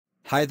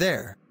Hi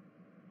there.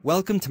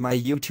 Welcome to my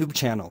YouTube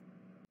channel.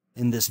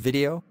 In this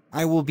video,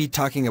 I will be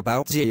talking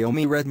about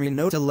Xiaomi Redmi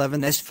Note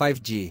 11s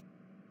 5G.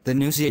 The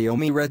new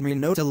Xiaomi Redmi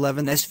Note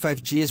 11s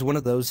 5G is one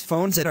of those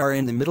phones that are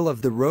in the middle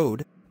of the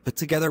road, but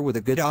together with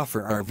a good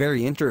offer are a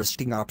very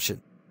interesting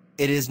option.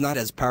 It is not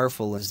as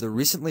powerful as the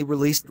recently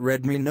released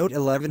Redmi Note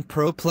 11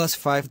 Pro Plus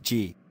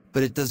 5G,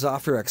 but it does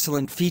offer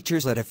excellent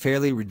features at a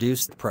fairly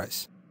reduced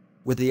price.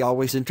 With the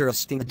always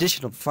interesting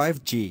addition of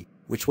 5G,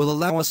 which will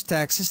allow us to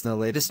access the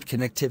latest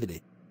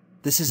connectivity.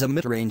 This is a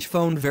mid-range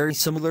phone very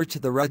similar to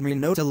the Redmi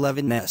Note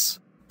 11s,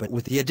 but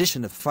with the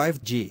addition of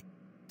 5G.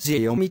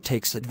 Xiaomi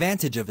takes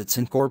advantage of its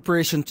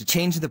incorporation to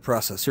change the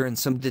processor and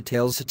some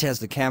details such as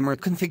the camera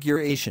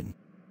configuration.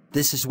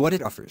 This is what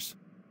it offers.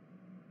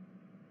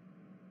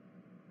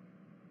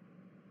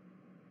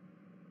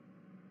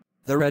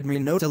 The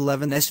Redmi Note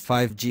 11s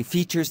 5G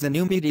features the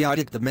new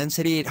Mediatek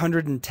Dimensity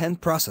 810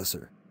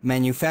 processor,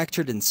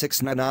 manufactured in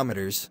 6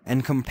 nanometers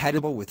and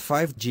compatible with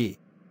 5G.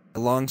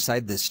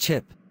 Alongside this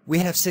chip, we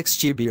have 6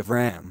 GB of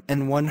RAM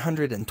and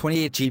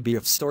 128 GB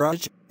of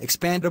storage,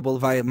 expandable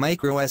via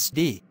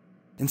microSD.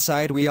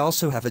 Inside we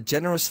also have a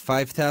generous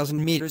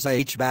 5000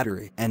 mAh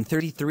battery and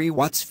 33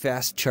 watts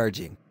fast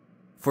charging.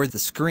 For the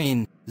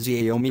screen,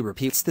 Xiaomi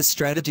repeats the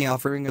strategy,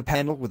 offering a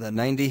panel with a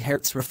 90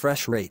 Hz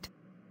refresh rate.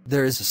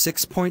 There is a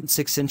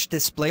 6.6-inch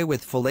display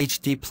with Full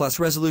HD Plus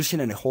resolution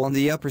and a hole in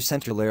the upper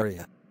central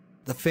area.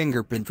 The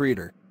fingerprint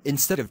reader,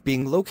 instead of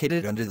being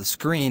located under the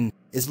screen,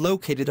 is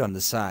located on the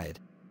side.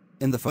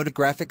 In the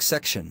photographic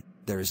section,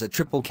 there is a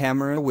triple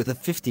camera with a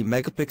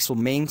 50-megapixel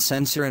main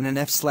sensor and an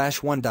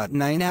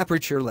f/1.9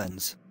 aperture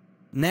lens.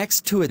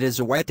 Next to it is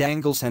a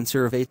wide-angle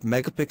sensor of 8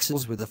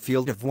 megapixels with a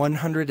field of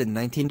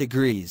 119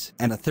 degrees,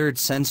 and a third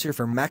sensor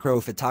for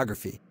macro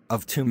photography,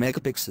 of 2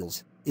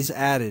 megapixels, is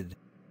added.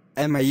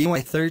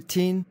 MIUI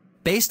 13,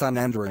 based on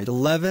Android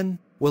 11,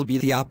 will be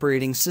the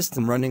operating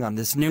system running on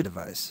this new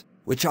device,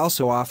 which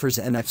also offers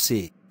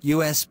NFC,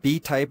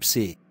 USB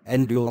Type-C,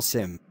 and dual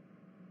SIM.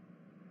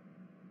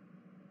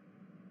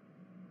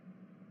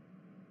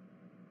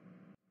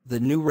 The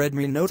new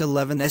Redmi Note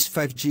 11s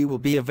 5G will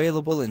be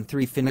available in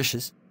 3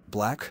 finishes: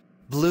 black,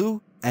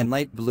 blue, and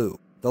light blue,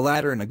 the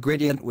latter in a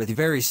gradient with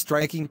very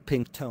striking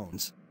pink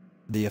tones.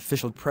 The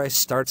official price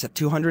starts at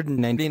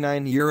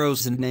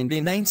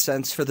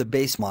 €299.99 for the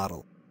base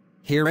model.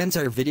 Here ends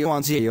our video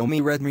on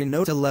Xiaomi Redmi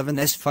Note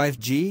 11s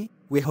 5G.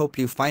 We hope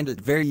you find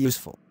it very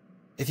useful.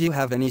 If you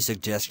have any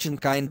suggestion,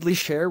 kindly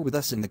share with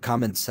us in the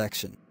comments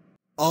section.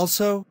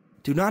 Also,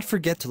 do not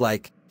forget to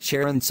like,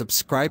 share and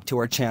subscribe to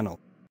our channel.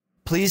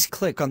 Please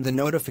click on the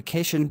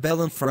notification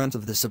bell in front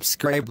of the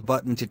subscribe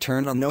button to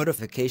turn on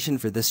notification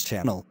for this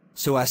channel,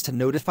 so as to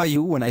notify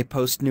you when I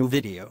post new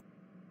video.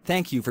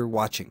 Thank you for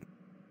watching.